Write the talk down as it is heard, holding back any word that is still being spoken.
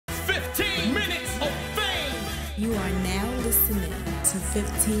You are now listening to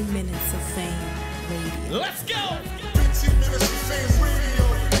 15 Minutes of Fame Radio. Let's go! 15 Minutes of Fame Radio.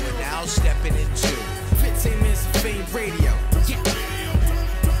 We're now stepping into 15 Minutes of Fame Radio. Yeah.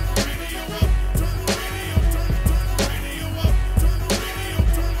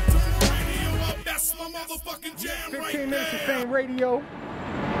 That's my motherfucking jam right 15 Minutes of there. Fame Radio.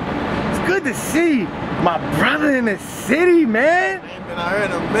 It's good to see my brother in the city, man. Ain't been out here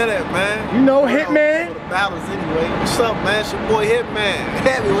in a minute, man. You know, For Hitman. the battles anyway. What's up, man? It's your boy Hitman.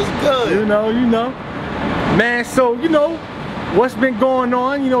 Heavy, what's good? You know. Man, so, what's been going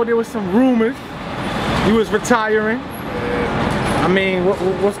on? There was some rumors you was retiring. Yeah. I mean,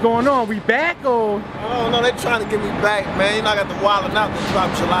 what's going on? We back or? I don't know, they trying to get me back, man. I got the Wildin' Out that drop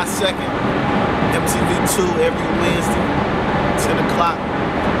July 2nd. MTV 2 every Wednesday, 10 o'clock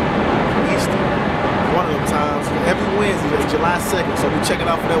Eastern. One of them times. Every Wednesday, it's July 2nd. So we check it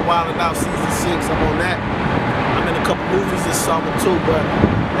out for that Wildin' Out season 6. I'm on that. I'm in a couple movies this summer too, but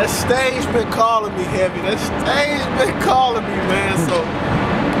that stage been calling me heavy. That stage been calling me, man. So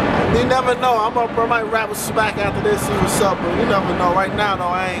you never know. I might rap with Smack after this, see what's up, but you never know. Right now, though,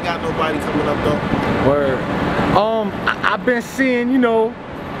 I ain't got nobody coming up though. Word. I've been seeing,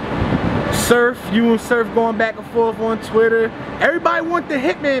 Surf, you and Surf going back and forth on Twitter. Everybody want the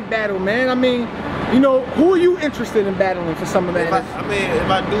Hitman battle, man. I mean, who are you interested in battling for some of that?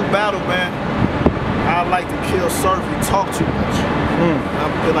 If I do battle, man, I'd like to kill Surf. He talk too much.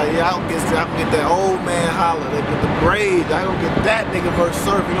 I'm feel like, yeah, I can get that old man Holla, they get the braids. I don't get that nigga versus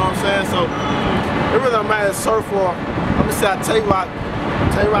Surf. You know what I'm saying? So it really don't matter if Surf or I'm gonna say Tay Roc.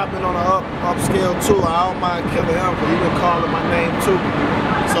 Tay Roc been on the upscale too. I don't mind killing him because he been calling my name too.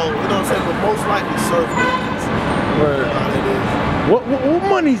 So you know what I'm saying? But most likely Surf. Word. It is. What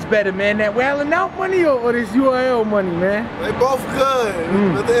money's better, man? That Wildin' Out money or this URL money, man? They both good.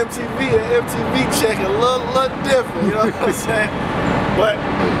 But the MTV check a little different, you know what I'm saying? But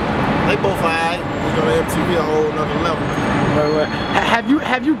they both alright. The MTV a whole nother level. Right.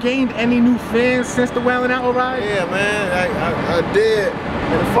 Have you gained any new fans since the Wildin' Out ride? Yeah, man, I did.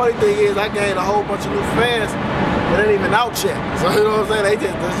 And the funny thing is, I gained a whole bunch of new fans that ain't even out yet. So you know what I'm saying?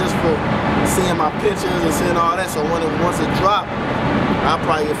 That's just for seeing my pictures and seeing all that. So once it dropped, I'll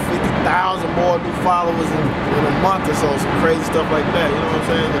probably get 50,000 more new followers in a month or so. Some crazy stuff like that. You know what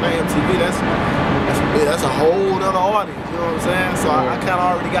I'm saying? And that MTV, that's a whole other audience. You know what I'm saying? So I kind of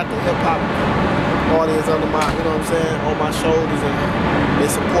already got the hip hop audience under my, you know what I'm saying, on my shoulders, and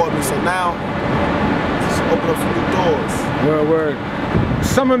they support me. So now, just open up some new doors. Word.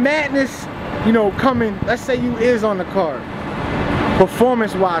 Summer Madness, coming. Let's say you is on the card.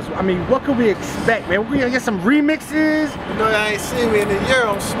 Performance-wise, I mean, what could we expect, man? We gonna get some remixes? I ain't seen me in a year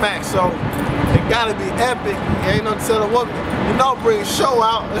on Smack, so it gotta be epic. Ain't no telling what. I'm bringing a show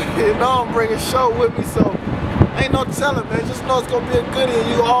out. I'm bringing a show with me, so ain't no telling, man. Just know it's gonna be a goodie, and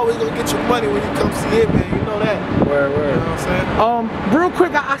you always gonna get your money when you come see it, man. You know that. Word. You know what I'm saying? Real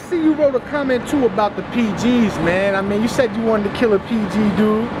quick, I see you wrote a comment too about the PGs, man. I mean, you said you wanted to kill a PG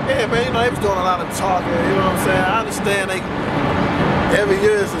dude. Yeah, man. They was doing a lot of talking. You know what I'm saying? I understand every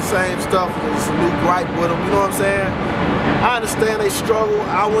year it's the same stuff. There's a new gripe with them. You know what I'm saying? I understand they struggle.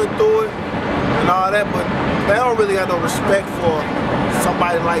 I went through it and all that, but they don't really got no respect for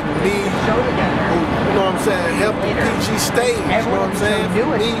somebody like me who, you know what I'm saying, helped the PG stage. You know what I'm saying? For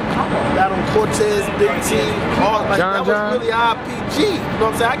me, got on Cortez, Big T, all like that was really our PG. You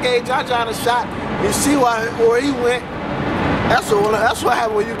know what I'm saying? I gave John a shot. You see where he went. That's what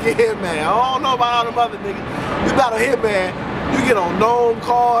happens when you get Hitman. I don't know about all them other niggas. You got a Hitman. You get on Gnome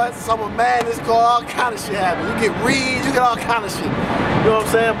cards, Summer Madness cards, all kind of shit happens. You get reads, you get all kind of shit. You know what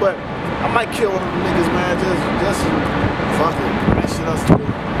I'm saying? But I might kill one of them niggas, man. Just fuck it. That shit else to do.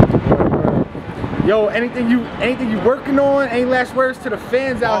 Yo, anything you working on? Any last words to the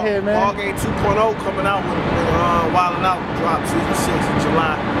fans out here, man? Ball Game 2.0 coming out with Wildin' Out drop season 6 in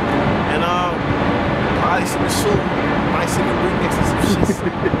July. And probably see me soon. Might see me remixing some shit.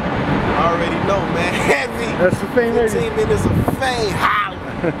 I already know, man. Heavy. That's the Fame Radio. 15 Minutes of Fame.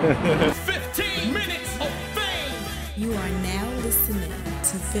 Holla. 15 Minutes of Fame! You are now listening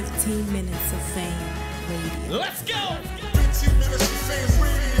to 15 Minutes of Fame Radio. Let's go! 15 Minutes of Fame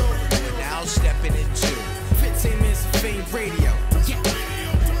Radio. We're now stepping into 15 Minutes of Fame Radio. Yeah.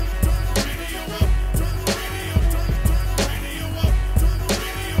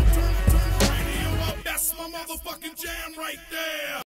 That's my motherfucking jam right there.